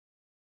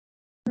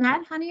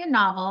Mad Honey, a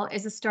novel,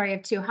 is a story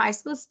of two high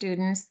school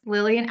students,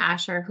 Lily and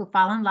Asher, who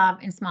fall in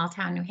love in small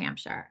town New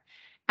Hampshire.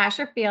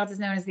 Asher Fields is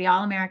known as the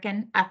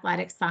all-American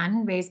athletic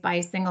son, raised by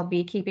a single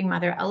beekeeping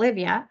mother,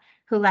 Olivia,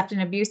 who left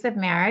an abusive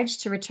marriage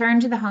to return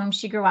to the home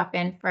she grew up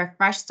in for a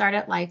fresh start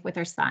at life with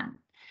her son.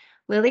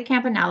 Lily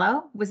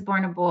Campanello was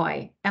born a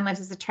boy and lives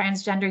as a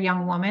transgender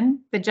young woman,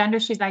 the gender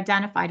she's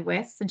identified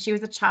with since she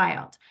was a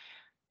child,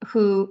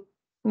 who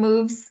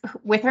moves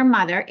with her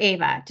mother,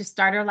 Ava, to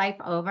start her life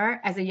over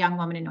as a young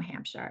woman in New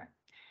Hampshire.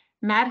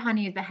 Mad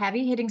Honey is a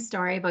heavy-hitting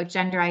story about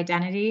gender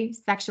identity,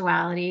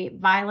 sexuality,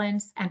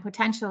 violence, and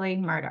potentially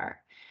murder.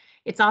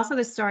 It's also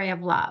the story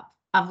of love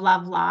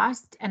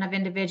lost, and of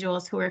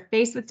individuals who are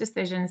faced with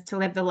decisions to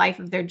live the life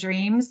of their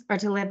dreams or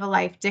to live a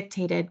life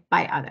dictated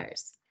by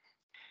others.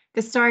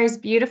 The story is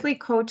beautifully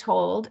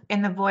co-told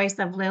in the voice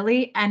of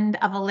Lily and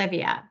of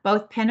Olivia,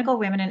 both pinnacle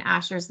women in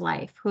Asher's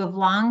life, who have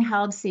long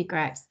held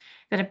secrets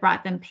that have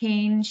brought them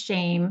pain,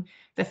 shame,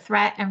 the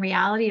threat and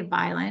reality of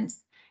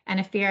violence, and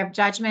a fear of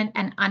judgment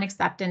and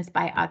unacceptance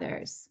by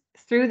others.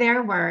 Through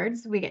their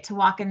words, we get to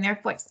walk in their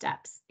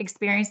footsteps,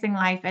 experiencing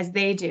life as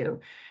they do,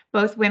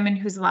 both women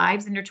whose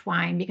lives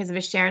intertwine because of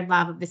a shared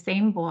love of the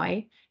same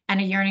boy and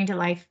a yearning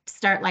to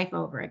start life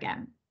over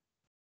again.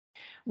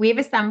 We've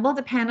assembled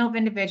a panel of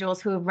individuals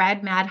who have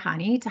read Mad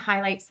Honey to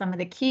highlight some of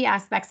the key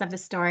aspects of the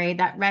story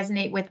that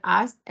resonate with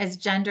us as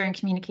gender and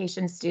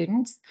communication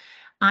students.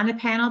 On the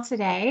panel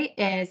today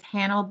is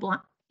Hannah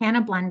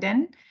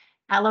Blunden,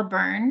 Ella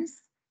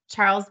Burns,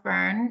 Charles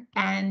Byrne,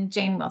 and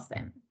Jane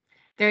Wilson.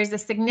 There's a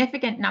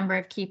significant number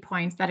of key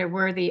points that are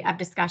worthy of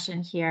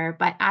discussion here,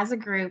 but as a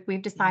group,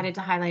 we've decided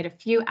to highlight a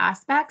few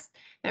aspects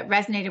that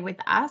resonated with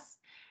us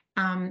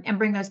and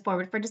bring those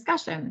forward for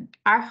discussion.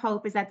 Our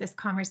hope is that this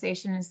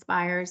conversation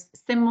inspires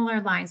similar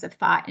lines of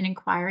thought and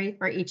inquiry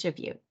for each of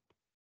you.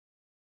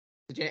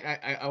 Jane,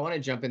 I want to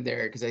jump in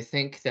there because I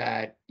think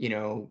that,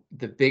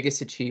 the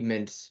biggest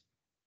achievement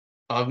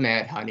of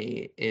Mad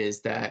Honey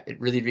is that it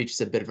really reaches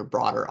a bit of a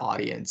broader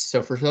audience.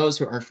 So for those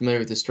who aren't familiar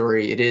with the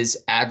story, it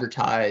is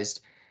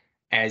advertised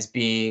as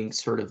being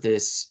sort of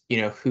this,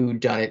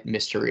 whodunit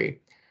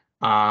mystery.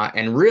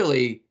 And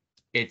really,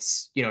 it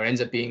ends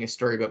up being a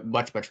story about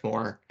much, much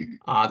more.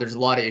 There's a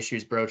lot of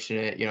issues broached in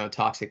it,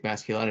 toxic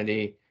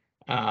masculinity.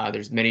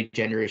 There's many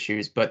gender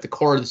issues, but the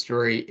core of the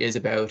story is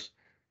about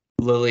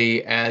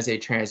Lily as a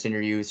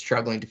transgender youth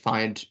struggling to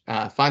find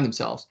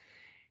themselves.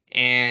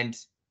 And,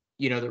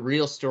 the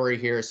real story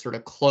here is sort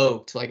of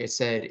cloaked, like I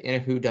said, in a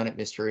whodunit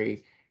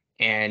mystery.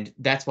 And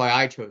that's why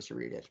I chose to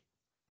read it.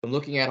 And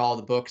looking at all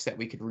the books that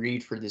we could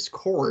read for this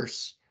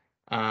course,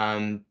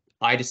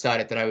 I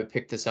decided that I would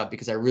pick this up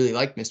because I really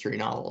like mystery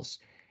novels.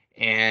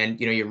 And,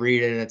 you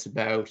read it and it's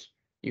about,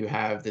 you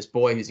have this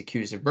boy who's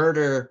accused of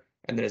murder,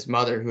 and then his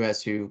mother who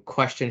has to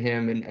question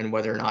him and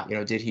whether or not,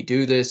 did he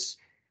do this?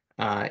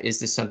 Is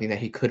this something that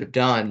he could have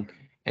done?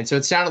 And so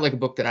it sounded like a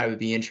book that I would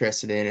be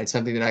interested in and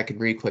something that I could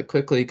read quite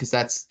quickly because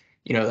that's,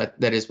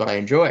 that is what I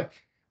enjoy.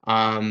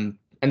 And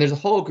there's a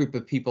whole group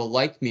of people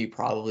like me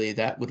probably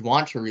that would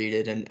want to read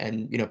it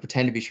and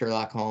pretend to be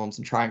Sherlock Holmes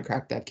and try and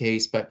crack that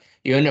case, but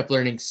you end up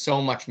learning so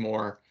much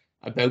more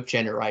about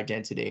gender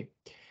identity.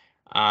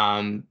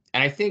 And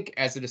I think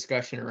as the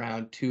discussion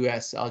around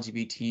 2S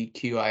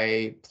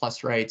LGBTQIA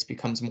plus rights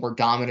becomes more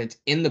dominant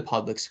in the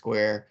public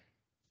square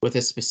with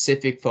a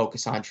specific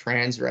focus on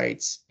trans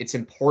rights, it's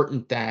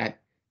important that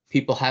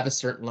people have a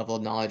certain level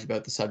of knowledge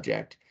about the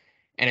subject.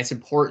 And it's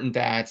important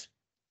that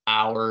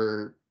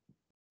our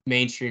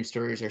mainstream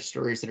stories or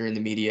stories that are in the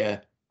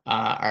media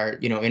are,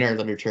 in our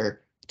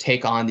literature,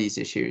 take on these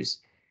issues.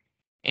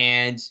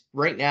 And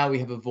right now we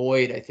have a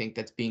void, I think,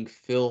 that's being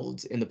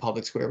filled in the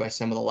public square by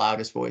some of the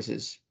loudest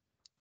voices.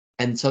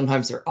 And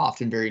sometimes they're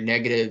often very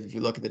negative. If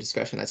you look at the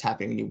discussion that's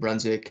happening in New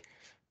Brunswick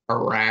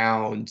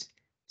around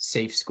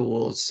safe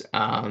schools,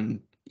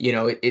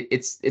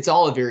 it's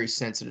all a very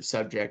sensitive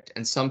subject.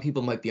 And some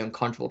people might be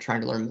uncomfortable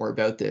trying to learn more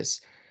about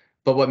this.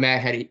 But what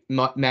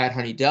Mad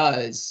Honey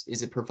does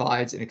is it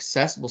provides an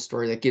accessible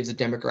story that gives a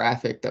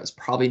demographic that was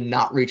probably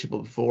not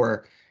reachable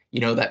before,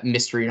 that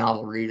mystery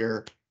novel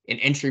reader, an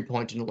entry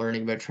point into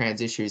learning about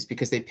trans issues,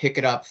 because they pick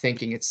it up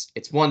thinking it's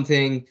one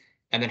thing,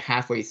 and then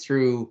halfway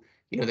through,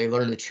 they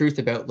learn the truth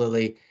about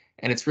Lily,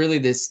 and it's really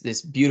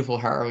this beautiful,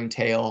 harrowing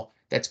tale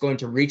that's going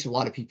to reach a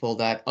lot of people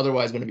that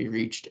otherwise wouldn't be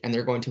reached, and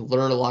they're going to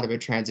learn a lot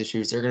about trans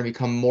issues. They're going to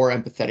become more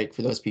empathetic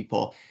for those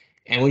people.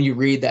 And when you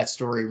read that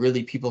story,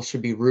 really people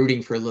should be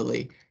rooting for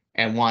Lily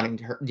and wanting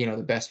her,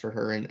 the best for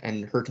her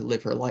and her to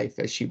live her life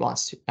as she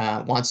wants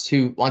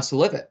to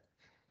live it.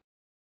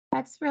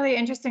 That's really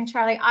interesting,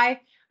 Charlie.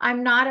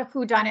 I'm not a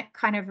whodunit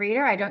kind of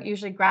reader. I don't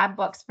usually grab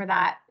books for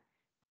that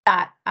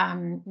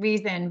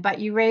reason, but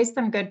you raised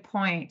some good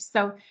points.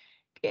 So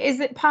is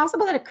it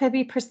possible that it could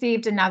be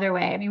perceived another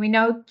way? I mean, we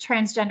know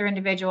transgender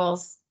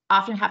individuals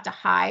often have to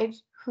hide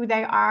who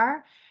they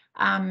are,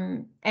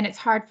 and it's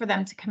hard for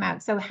them to come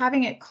out. So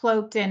having it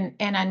cloaked in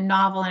a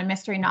novel, in a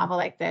mystery novel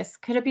like this,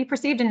 could it be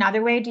perceived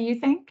another way, do you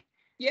think?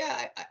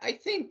 Yeah, I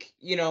think,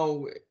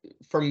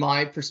 from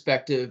my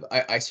perspective,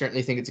 I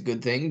certainly think it's a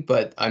good thing,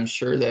 but I'm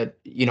sure that,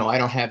 I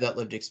don't have that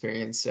lived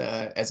experience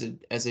as a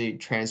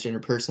transgender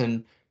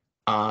person.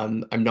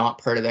 I'm not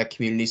part of that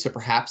community, so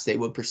perhaps they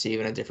would perceive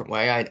in a different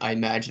way. I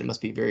imagine it must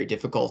be very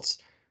difficult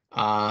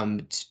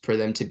for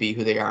them to be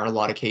who they are in a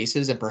lot of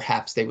cases, and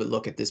perhaps they would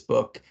look at this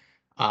book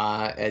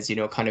as,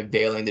 kind of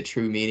veiling the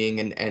true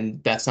meaning,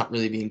 and that's not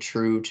really being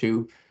true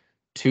to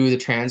the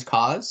trans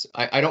cause.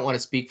 I don't want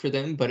to speak for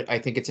them, but I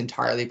think it's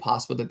entirely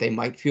possible that they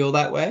might feel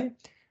that way.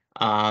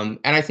 And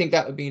I think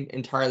that would be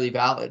entirely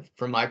valid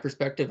from my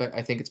perspective.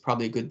 I think it's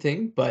probably a good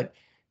thing, but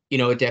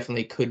it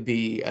definitely could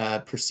be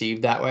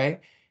perceived that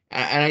way.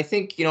 And I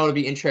think it'll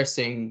be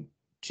interesting.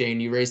 Jane,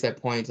 you raised that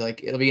point.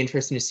 Like, it'll be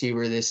interesting to see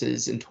where this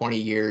is in 20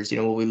 years.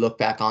 Will we look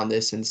back on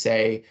this and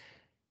say,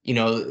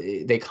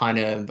 they kind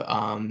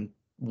of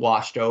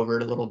washed over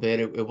it a little bit.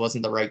 It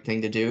wasn't the right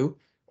thing to do,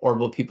 or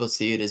will people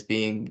see it as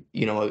being,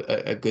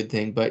 a good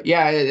thing? But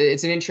yeah,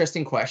 it's an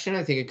interesting question.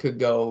 I think it could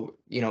go,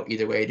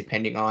 either way,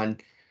 depending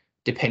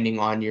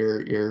on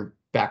your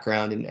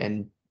background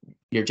and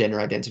your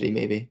gender identity,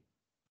 maybe.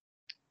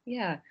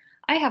 Yeah,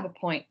 I have a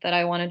point that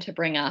I wanted to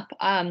bring up.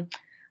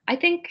 I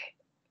think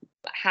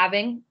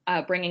having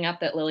bringing up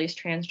that Lily's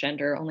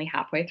transgender only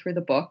halfway through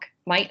the book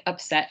might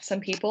upset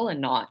some people,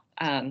 and not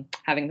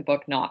having the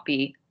book not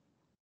be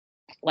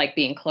like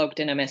being cloaked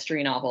in a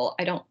mystery novel.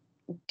 I don't.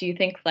 Do you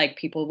think like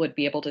people would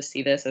be able to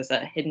see this as a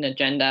hidden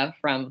agenda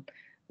from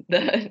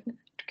the Yeah,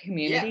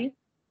 community?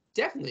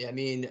 definitely. I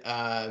mean,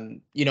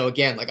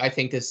 again, like, I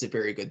think this is a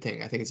very good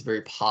thing. I think it's a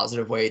very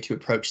positive way to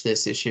approach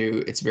this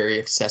issue. It's very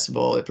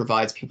accessible. It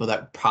provides people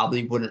that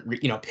probably wouldn't,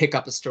 pick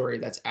up a story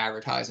that's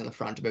advertised on the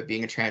front about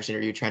being a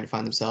transgender, you trying to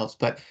find themselves.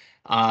 But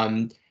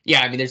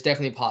yeah, I mean, there's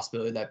definitely a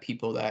possibility that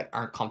people that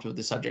aren't comfortable with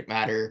the subject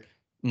matter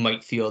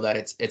might feel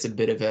that it's a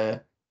bit of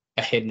a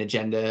hidden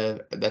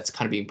agenda that's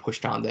kind of being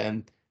pushed on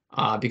them.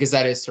 Because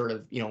that is sort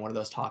of, one of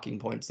those talking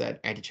points that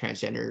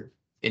anti-transgender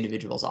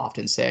individuals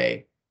often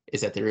say,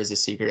 is that there is a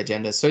secret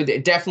agenda. So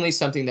definitely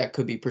something that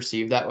could be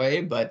perceived that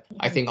way, but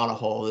I Mhm. think on a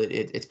whole,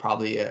 it's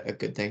probably a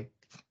good thing.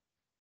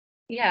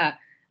 Yeah,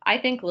 I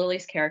think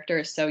Lily's character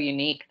is so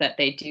unique that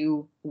they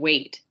do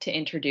wait to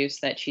introduce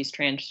that she's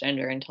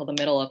transgender until the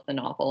middle of the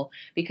novel,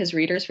 because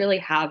readers really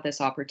have this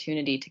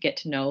opportunity to get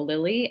to know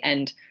Lily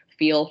and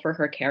feel for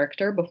her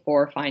character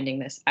before finding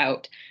this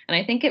out. And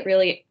I think it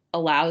really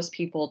allows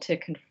people to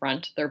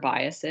confront their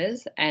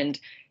biases and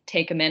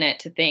take a minute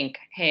to think,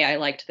 hey, I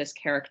liked this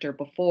character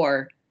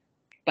before,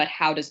 but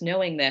how does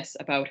knowing this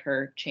about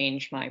her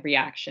change my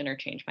reaction or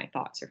change my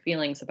thoughts or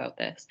feelings about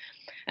this?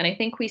 And I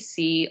think we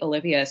see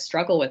Olivia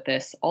struggle with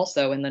this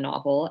also in the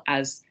novel,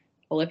 as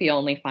Olivia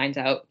only finds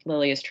out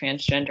Lily is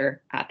transgender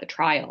at the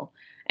trial.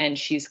 And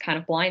she's kind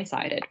of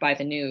blindsided by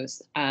the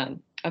news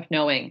of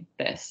knowing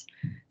this.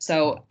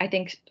 So I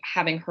think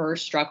having her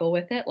struggle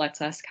with it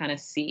lets us kind of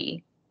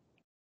see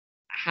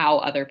how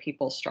other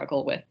people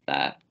struggle with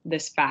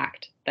this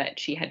fact that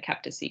she had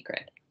kept a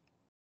secret.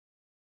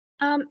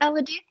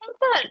 Ella, do you think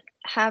that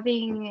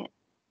having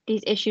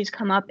these issues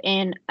come up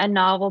in a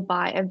novel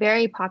by a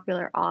very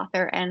popular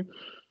author, and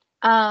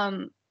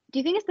do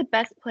you think it's the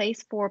best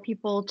place for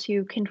people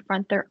to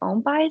confront their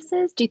own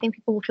biases? Do you think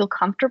people will feel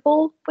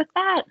comfortable with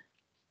that?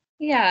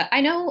 Yeah,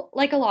 I know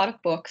like a lot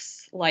of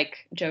books,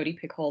 like Jodi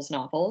Picoult's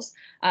novels,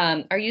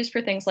 are used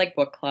for things like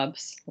book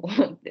clubs.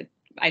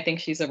 I think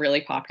she's a really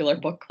popular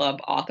book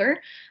club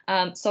author.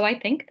 So I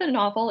think the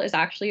novel is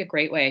actually a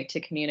great way to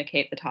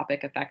communicate the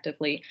topic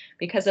effectively,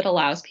 because it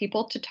allows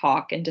people to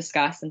talk and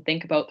discuss and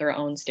think about their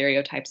own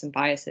stereotypes and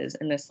biases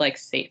in this like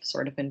safe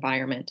sort of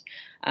environment,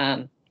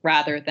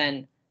 rather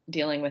than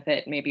dealing with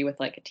it maybe with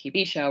like a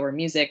TV show or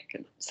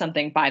music,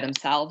 something by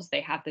themselves.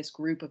 They have this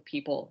group of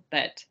people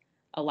that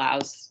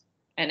allows,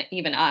 and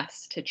even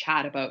us, to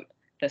chat about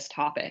this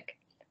topic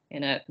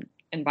in an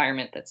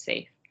environment that's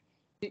safe.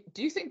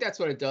 Do you think that's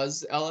what it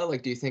does, Ella?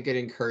 Like, do you think it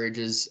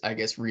encourages, I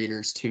guess,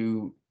 readers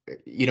to,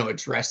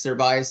 address their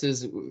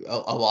biases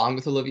along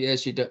with Olivia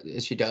as she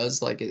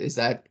does? Like, is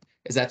that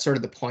sort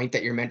of the point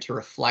that you're meant to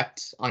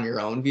reflect on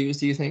your own views,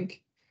 do you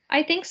think?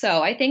 I think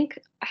so. I think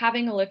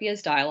having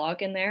Olivia's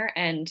dialogue in there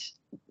and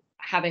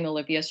having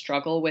Olivia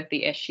struggle with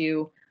the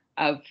issue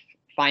of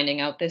finding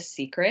out this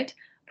secret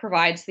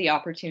provides the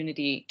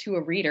opportunity to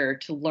a reader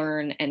to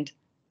learn and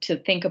to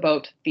think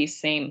about these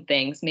same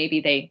things.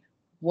 Maybe they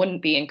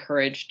wouldn't be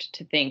encouraged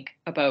to think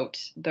about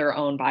their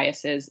own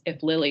biases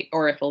if Lily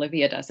or if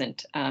Olivia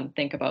doesn't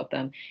think about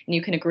them. And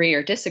you can agree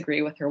or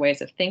disagree with her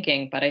ways of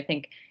thinking, but I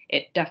think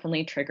it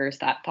definitely triggers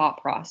that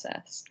thought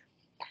process.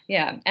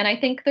 Yeah, and I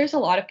think there's a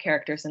lot of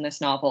characters in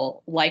this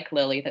novel, like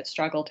Lily, that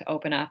struggle to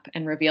open up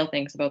and reveal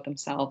things about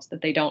themselves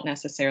that they don't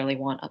necessarily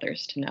want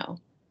others to know.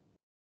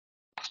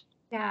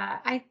 Yeah,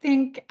 I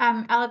think,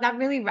 Ella, that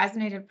really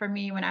resonated for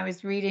me when I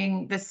was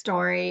reading the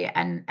story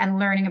and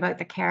learning about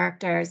the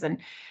characters. And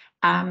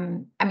I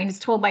mean, it's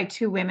told by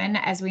two women,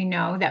 as we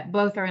know, that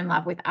both are in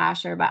love with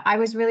Asher. But I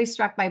was really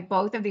struck by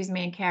both of these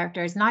main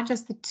characters, not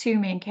just the two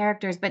main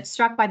characters, but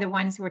struck by the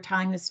ones who were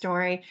telling the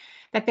story,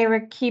 that they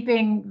were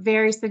keeping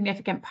very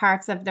significant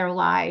parts of their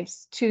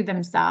lives to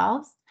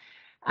themselves.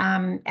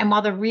 And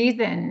while the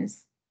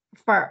reasons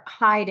for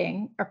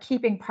hiding or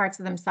keeping parts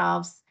of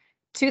themselves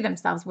to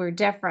themselves were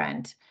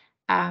different,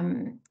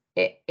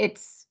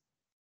 it's,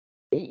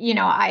 you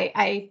know,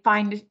 I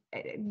find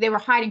they were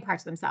hiding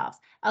parts of themselves.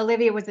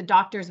 Olivia was a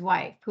doctor's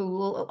wife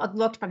who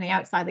looked from the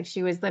outside like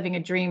she was living a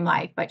dream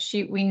life, but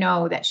we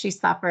know that she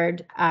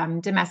suffered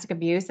domestic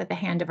abuse at the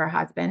hand of her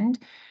husband,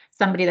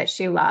 somebody that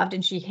she loved,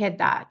 and she hid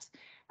that.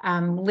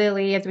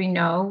 Lily, as we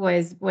know,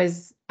 was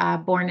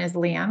born as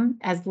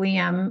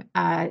Liam,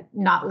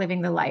 not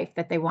living the life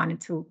that they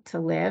wanted to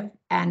live,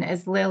 and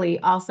as Lily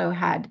also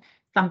had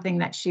something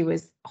that she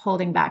was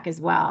holding back as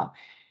well.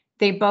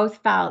 They both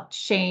felt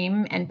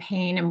shame and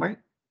pain and were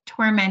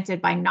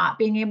tormented by not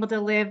being able to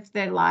live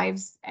their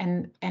lives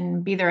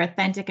and be their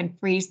authentic and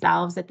free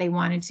selves that they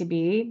wanted to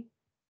be.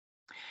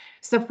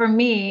 So for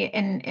me,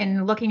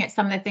 in looking at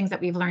some of the things that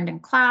we've learned in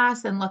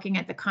class and looking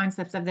at the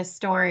concepts of this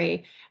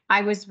story,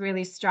 I was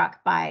really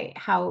struck by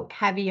how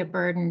heavy a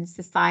burden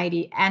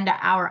society and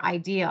our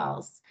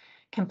ideals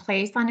can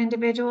place on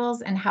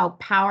individuals, and how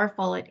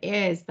powerful it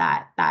is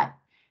that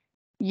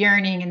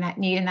yearning and that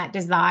need and that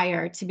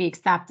desire to be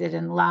accepted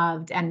and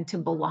loved and to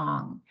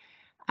belong.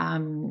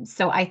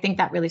 So I think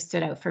that really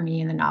stood out for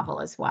me in the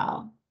novel as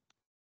well.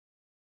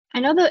 I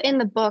know that in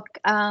the book,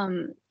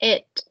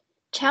 it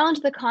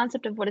challenged the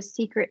concept of what a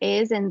secret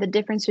is and the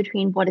difference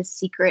between what is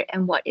secret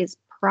and what is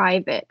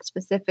private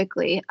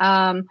specifically.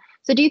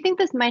 So do you think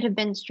this might have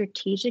been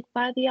strategic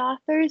by the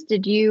authors?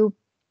 Did you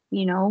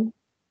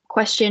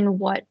question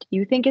what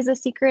you think is a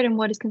secret and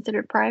what is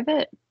considered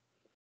private?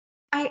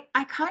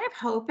 I kind of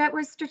hope it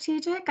was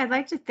strategic. I'd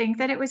like to think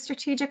that it was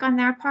strategic on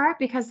their part,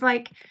 because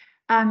like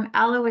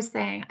Ella was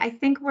saying, I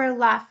think we're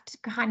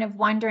left kind of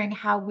wondering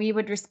how we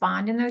would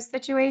respond in those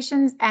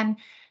situations. And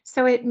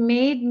so it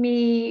made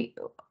me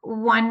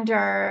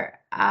wonder,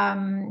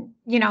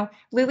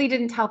 Lily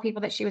didn't tell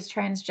people that she was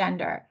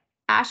transgender.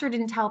 Asher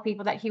didn't tell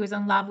people that he was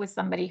in love with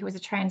somebody who was a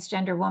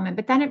transgender woman.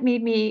 But then it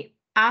made me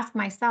ask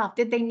myself,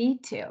 did they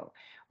need to?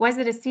 Was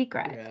it a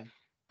secret? Yeah.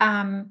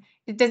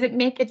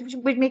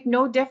 It would make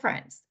no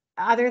difference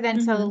other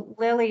than to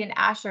Lily and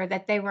Asher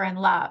that they were in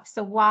love.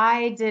 So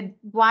why did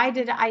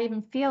I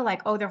even feel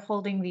like, oh, they're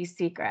holding these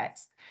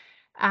secrets?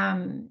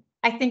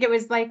 I think it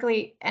was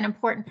likely an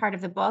important part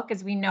of the book.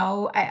 As we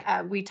know,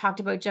 we talked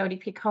about Jodi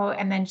Picoult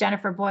and then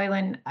Jennifer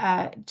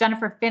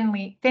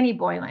Finney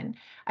Boylan,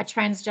 a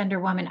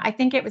transgender woman. I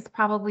think it was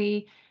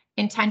probably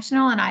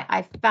intentional, and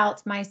I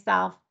felt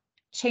myself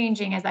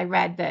changing as I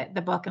read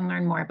the book and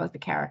learned more about the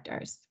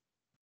characters.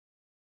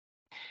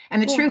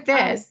 And the truth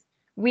is,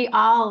 we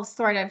all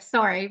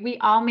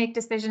make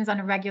decisions on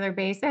a regular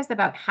basis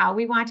about how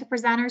we want to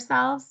present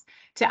ourselves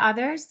to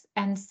others.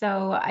 And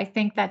so I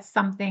think that's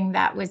something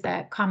that was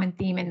a common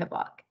theme in the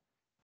book.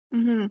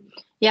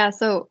 Yeah,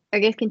 so I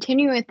guess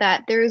continuing with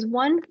that, there is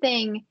one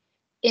thing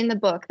in the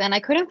book, then I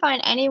couldn't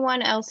find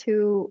anyone else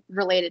who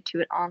related to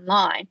it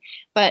online,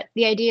 but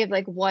the idea of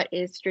like what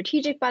is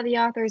strategic by the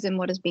authors and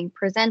what is being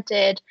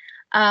presented.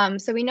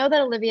 So we know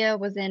that Olivia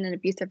was in an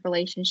abusive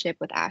relationship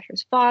with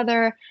Asher's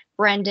father,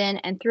 Brendan,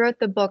 and throughout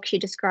the book, she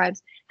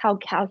describes how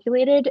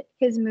calculated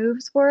his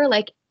moves were.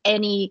 Like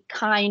any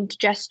kind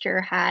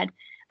gesture had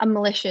a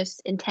malicious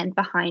intent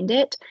behind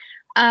it.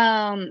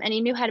 And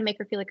he knew how to make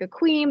her feel like a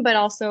queen, but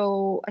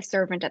also a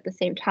servant at the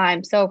same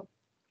time. So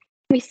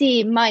we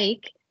see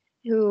Mike,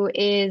 who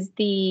is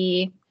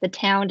the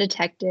town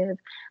detective.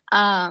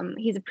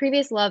 He's a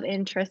previous love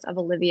interest of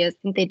Olivia's. I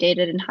think they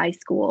dated in high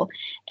school.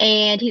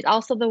 And he's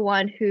also the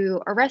one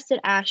who arrested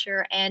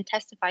Asher and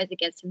testifies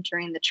against him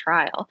during the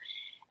trial.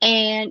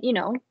 And,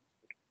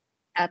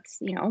 that's,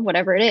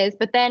 whatever it is.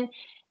 But then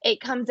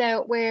it comes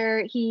out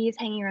where he's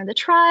hanging around the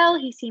trial.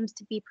 He seems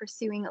to be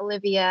pursuing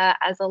Olivia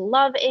as a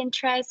love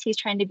interest. He's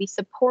trying to be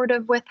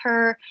supportive with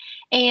her.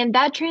 And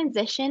that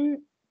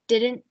transition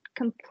didn't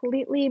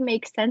completely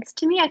make sense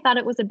to me. I thought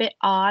it was a bit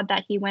odd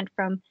that he went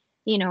from,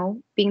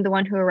 being the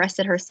one who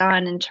arrested her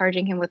son and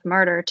charging him with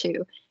murder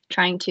to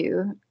trying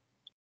to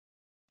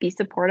be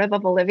supportive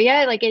of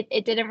Olivia. Like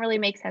it didn't really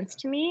make sense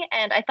to me.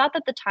 And I thought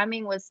that the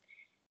timing was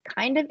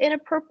kind of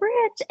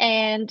inappropriate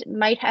and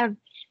might have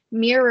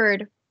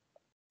mirrored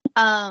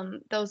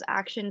those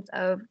actions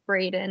of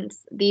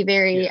Braden's, the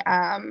very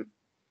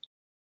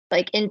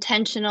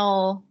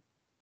intentional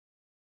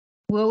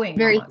wooing,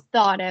 very almost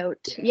thought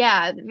out.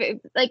 Yeah,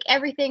 like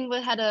everything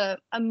had a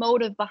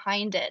motive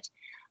behind it.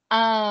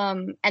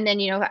 And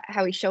then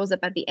how he shows up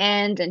at the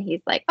end and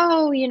he's like,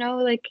 oh,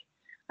 like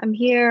I'm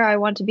here, I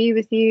want to be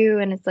with you,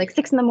 and it's like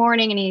 6 a.m.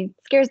 and he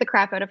scares the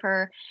crap out of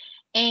her.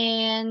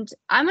 And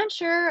I'm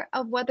unsure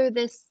of whether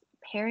this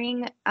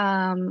pairing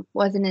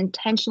was an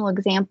intentional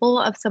example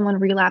of someone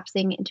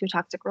relapsing into a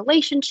toxic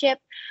relationship,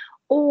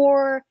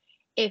 or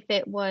if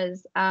it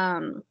was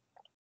what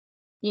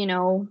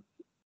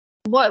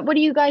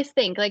do you guys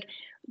think? Like,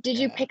 Did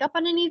you Yeah. pick up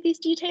on any of these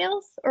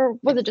details, or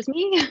was it just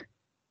me?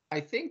 I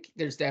think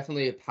there's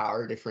definitely a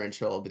power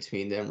differential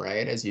between them,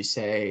 right? As you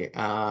say,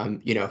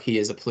 you know, he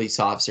is a police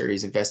officer.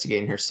 He's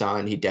investigating her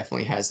son. He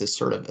definitely has this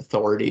sort of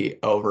authority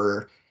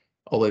over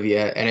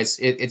Olivia, and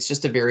it's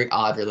just a very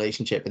odd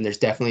relationship. And there's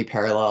definitely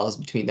parallels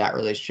between that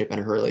relationship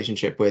and her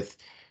relationship with,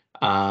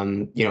 you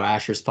know,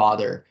 Asher's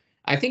father.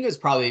 I think it was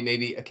probably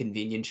maybe a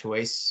convenient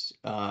choice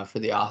for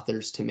the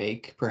authors to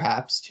make,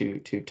 perhaps to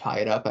tie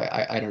it up.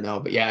 I don't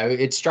know, but yeah,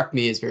 it struck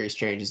me as very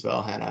strange as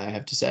well, Hannah, I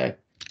have to say.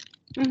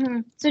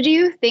 So do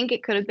you think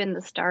it could have been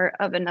the start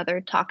of another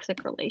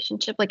toxic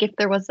relationship? Like if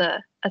there was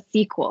a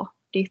sequel,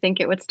 do you think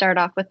it would start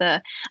off with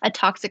a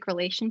toxic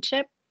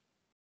relationship?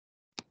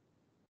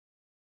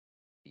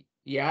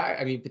 Yeah,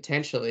 I mean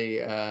potentially,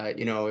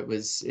 you know,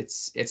 it's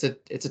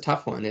a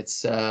tough one.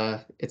 It's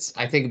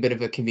I think a bit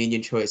of a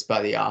convenient choice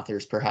by the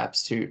authors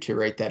perhaps to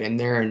write that in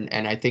there.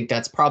 And I think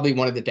that's probably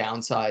one of the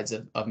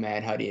downsides of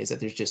Mad Honey is that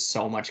there's just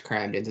so much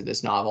crammed into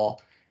this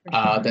novel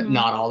that Mhm.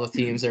 not all the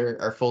themes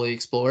are fully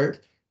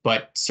explored,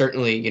 but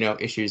certainly, you know,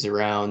 issues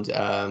around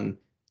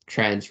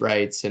trans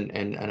rights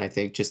and I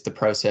think just the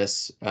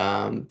process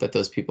that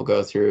those people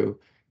go through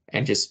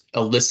and just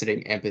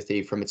eliciting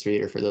empathy from its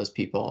reader for those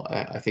people.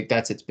 I think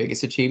that's its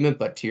biggest achievement.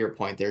 But to your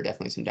point, there are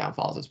definitely some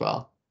downfalls as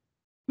well.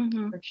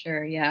 For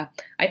sure, yeah.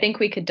 I think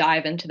we could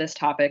dive into this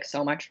topic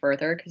so much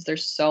further because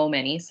there's so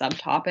many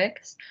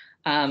subtopics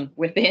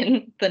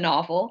within the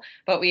novel,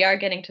 but we are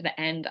getting to the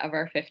end of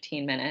our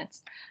 15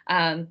 minutes.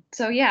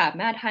 So yeah,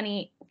 Mad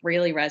Honey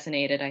really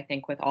resonated, I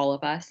think, with all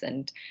of us,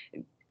 and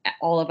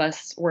all of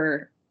us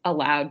were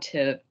allowed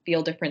to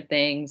feel different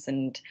things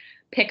and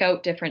pick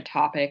out different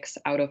topics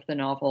out of the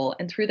novel.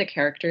 And through the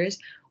characters,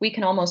 we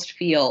can almost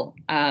feel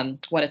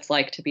what it's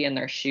like to be in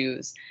their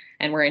shoes,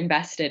 and we're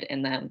invested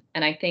in them.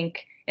 And I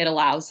think it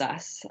allows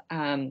us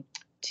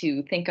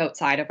to think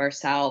outside of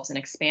ourselves and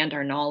expand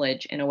our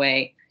knowledge in a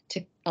way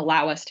to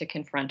allow us to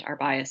confront our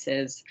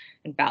biases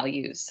and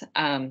values.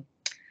 And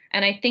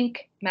I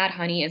think Mad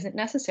Honey isn't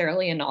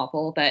necessarily a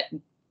novel that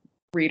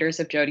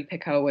readers of Jodi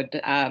Picoult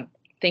would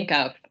think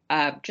of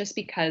just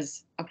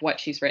because of what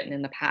she's written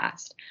in the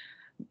past.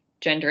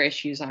 Gender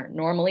issues aren't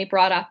normally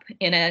brought up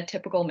in a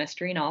typical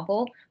mystery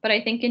novel, but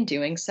I think in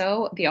doing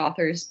so, the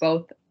authors,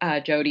 both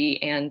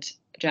Jodi and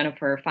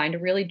Jennifer, find a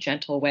really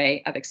gentle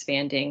way of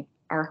expanding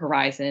our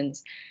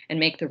horizons and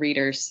make the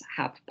readers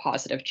have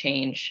positive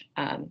change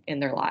in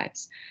their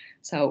lives.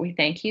 So we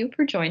thank you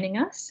for joining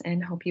us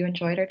and hope you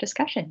enjoyed our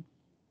discussion.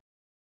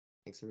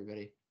 Thanks,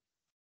 everybody.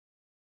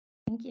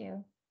 Thank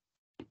you.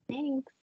 Thanks.